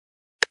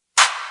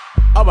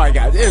Oh my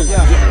God, Justin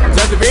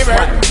Bieber.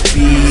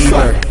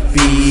 Bieber,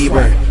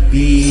 Bieber,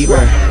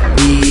 Bieber,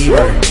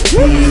 Bieber,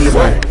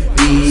 Bieber,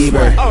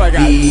 Bieber, Oh my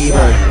God.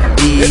 Bieber,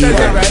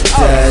 Bieber,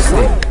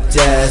 Justin,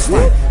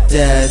 Justin,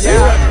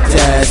 Justin,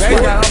 Justin,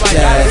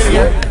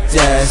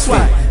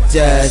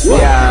 Justin,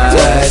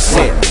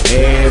 Justin.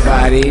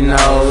 Everybody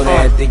know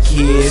that the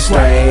kid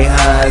straight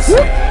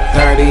hustling.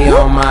 30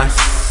 on my,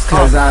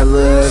 cause I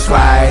look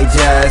like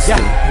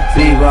Justin.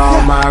 Bieber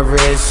on my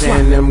wrist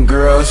and them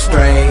girls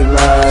straight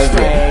love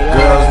it.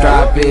 Girls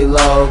drop it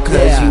low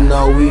cause you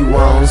know we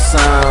want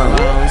some.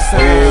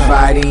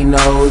 Everybody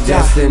know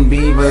Justin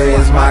Bieber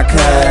is my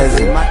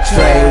cousin.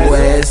 Straight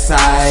west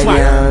side,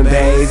 young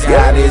bass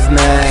got his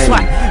name.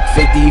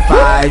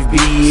 55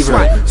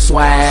 Bieber,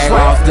 swag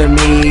off the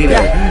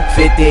meter.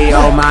 50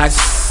 on my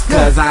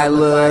cause I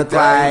look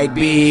like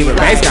Bieber.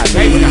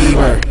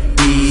 Bieber,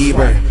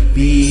 Bieber,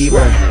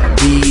 Bieber,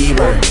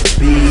 Bieber,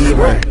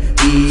 Bieber,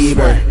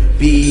 Bieber,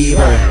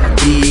 Bieber,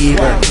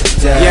 Bieber.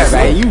 Yeah,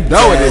 man, you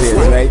know what it is,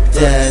 man.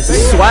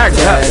 Swagged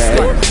up,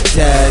 man.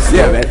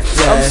 Yeah, man.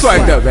 I'm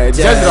swagged up, man.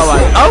 Justin, I'm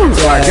like, oh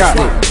my God.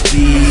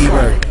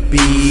 Bieber,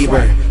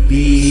 Bieber,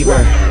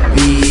 Bieber,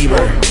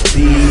 Bieber,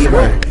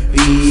 Bieber,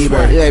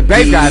 Bieber. Yeah,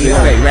 bass got this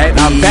thing, man.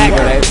 I'm back,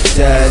 man.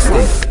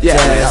 Justin, Yeah,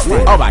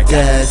 man. Oh my God.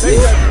 Justin,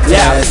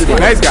 Yeah, the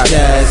bass got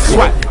this.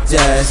 What?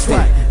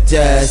 Justin,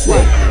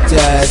 Justin,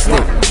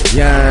 Justin.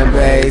 Young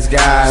bass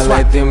guy,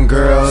 let them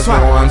girls know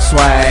I'm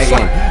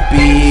swaggin'.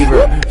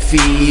 Bieber,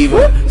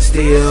 fever,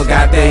 still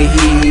got the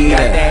heater.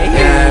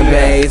 Young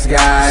bass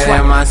guy,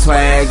 and my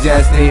swag,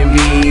 Justin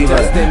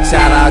Bieber.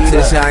 Shout out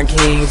to Sean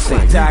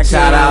Kingston,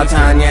 shout out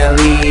Tanya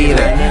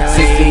Leader.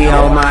 60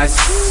 on my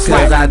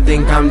cause I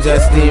think I'm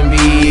Justin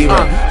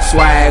Bieber.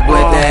 Swag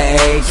with the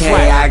AK,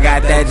 I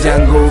got that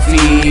jungle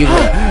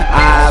fever.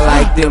 I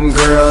like them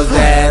girls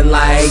that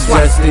like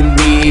Justin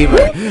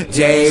Bieber.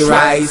 J.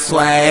 Rice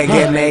swag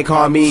and they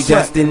call me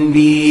Justin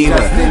Bieber.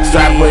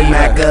 Strapped with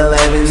Mac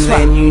 11s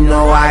and you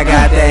know I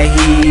got that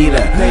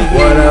heater.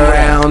 What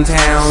around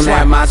town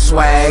at my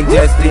swag,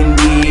 Justin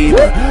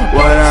Bieber.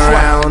 What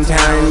around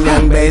town,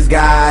 young bass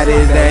god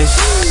is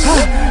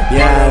that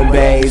young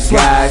bass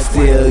god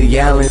still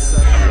yelling.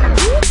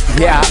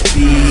 Yeah,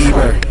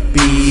 Bieber,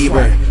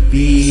 Bieber,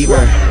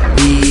 Bieber,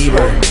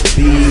 Bieber,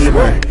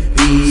 Bieber,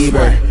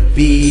 Bieber,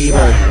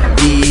 Bieber,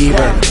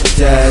 Bieber,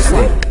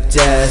 Justin,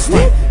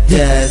 Justin,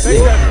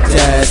 Justin,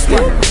 Justin,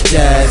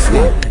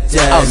 Justin,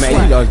 Justin. Oh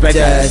man, you know it's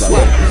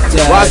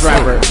better. Watch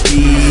rapper.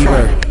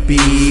 Bieber,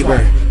 Bieber,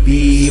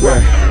 Bieber,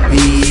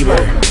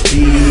 Bieber,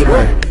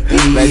 Bieber,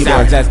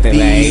 Bieber, Justin,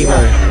 man.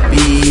 Bieber,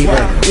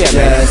 Bieber, Yeah,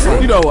 man.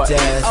 Justin. You know what?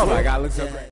 Justin. Oh my God, looks so great.